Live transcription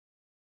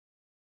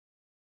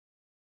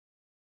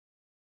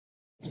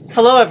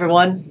Hello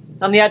everyone,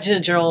 I'm the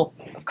Adjutant General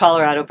of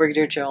Colorado,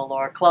 Brigadier General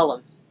Laura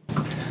Clellan.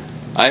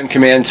 I am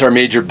Command Sergeant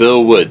Major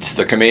Bill Woods,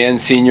 the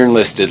Command Senior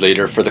Enlisted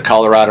Leader for the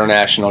Colorado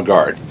National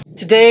Guard.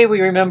 Today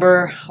we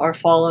remember our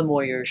fallen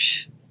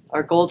warriors,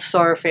 our Gold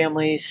Star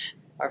families,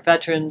 our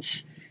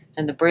veterans,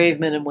 and the brave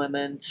men and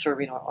women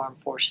serving our armed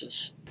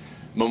forces.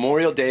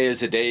 Memorial Day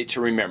is a day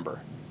to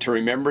remember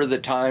the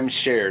times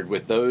shared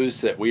with those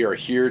that we are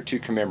here to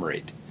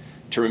commemorate,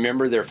 to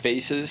remember their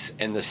faces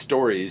and the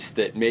stories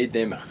that made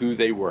them who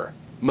they were.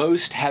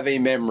 Most have a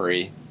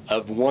memory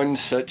of one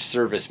such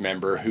service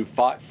member who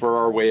fought for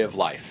our way of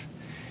life.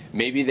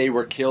 Maybe they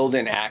were killed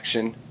in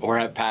action or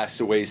have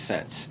passed away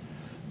since.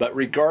 But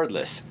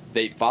regardless,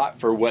 they fought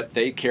for what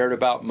they cared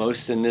about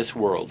most in this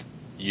world,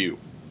 you,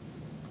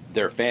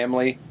 their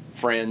family,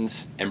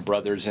 friends, and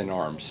brothers in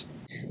arms.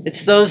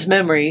 It's those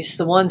memories,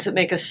 the ones that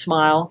make us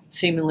smile,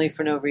 seemingly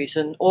for no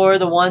reason, or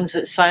the ones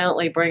that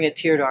silently bring a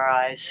tear to our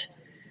eyes,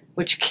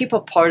 which keep a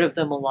part of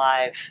them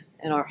alive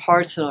in our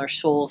hearts and our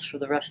souls for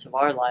the rest of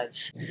our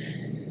lives.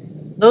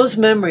 Those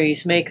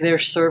memories make their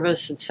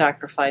service and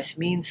sacrifice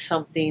mean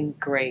something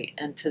great,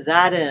 and to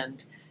that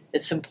end,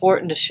 it's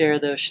important to share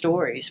those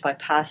stories by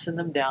passing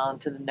them down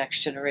to the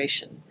next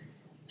generation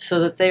so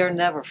that they are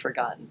never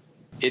forgotten.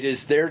 It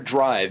is their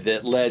drive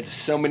that led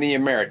so many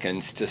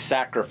Americans to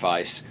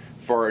sacrifice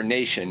for our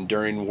nation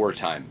during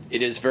wartime.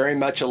 It is very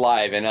much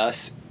alive in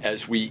us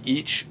as we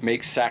each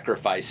make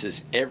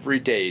sacrifices every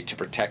day to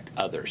protect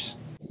others.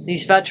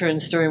 These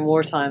veterans during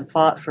wartime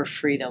fought for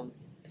freedom.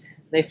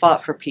 They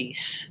fought for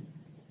peace.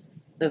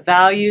 The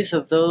values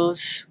of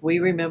those we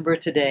remember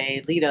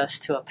today lead us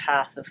to a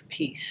path of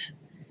peace.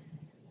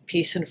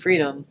 Peace and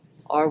freedom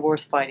are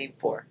worth fighting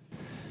for.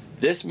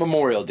 This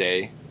Memorial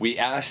Day, we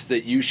ask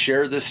that you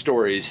share the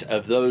stories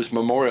of those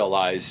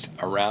memorialized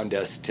around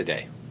us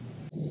today.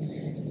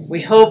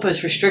 We hope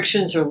as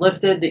restrictions are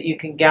lifted that you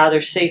can gather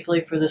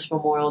safely for this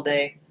Memorial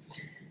Day.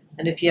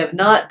 And if you have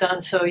not done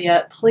so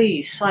yet,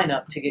 please sign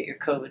up to get your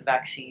COVID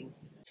vaccine.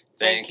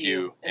 Thank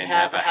you, and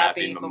have a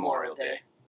happy Memorial Day.